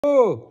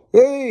Oh,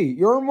 hey,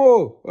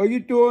 Jarmo, how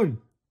you doing?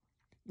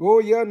 Oh,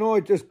 yeah, no,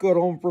 I just got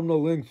home from the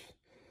links.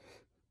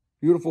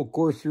 Beautiful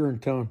course here in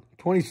town.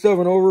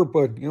 27 over,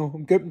 but,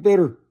 I'm getting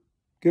better.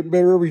 Getting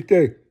better every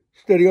day.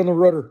 Steady on the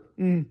rudder.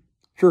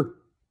 Sure.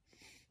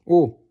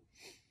 Oh,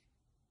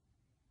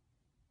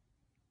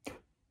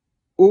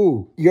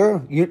 yeah.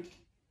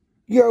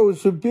 Yeah,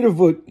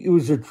 it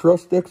was a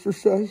trust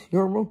exercise,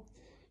 Jarmo.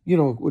 You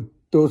know what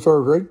those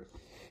are, right?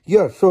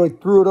 Yeah, so I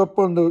threw it up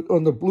on the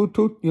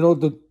Bluetooth.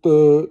 The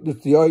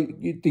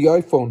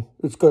iPhone.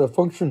 It's got a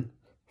function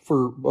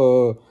for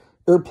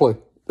AirPlay.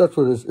 That's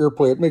what it is,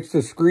 AirPlay. It makes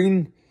the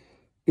screen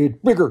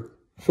bigger,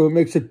 so it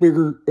makes it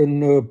bigger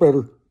and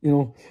better.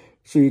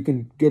 So you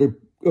can get a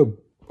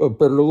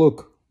better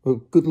look, a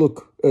good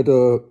look at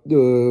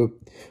the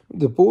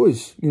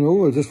boys.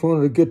 I just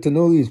wanted to get to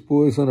know these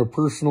boys on a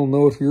personal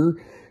note here,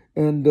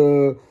 and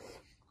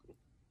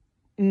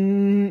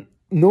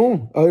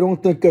no, I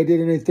don't think I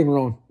did anything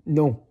wrong.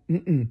 No,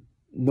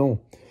 no.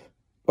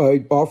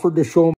 I offered to show 'em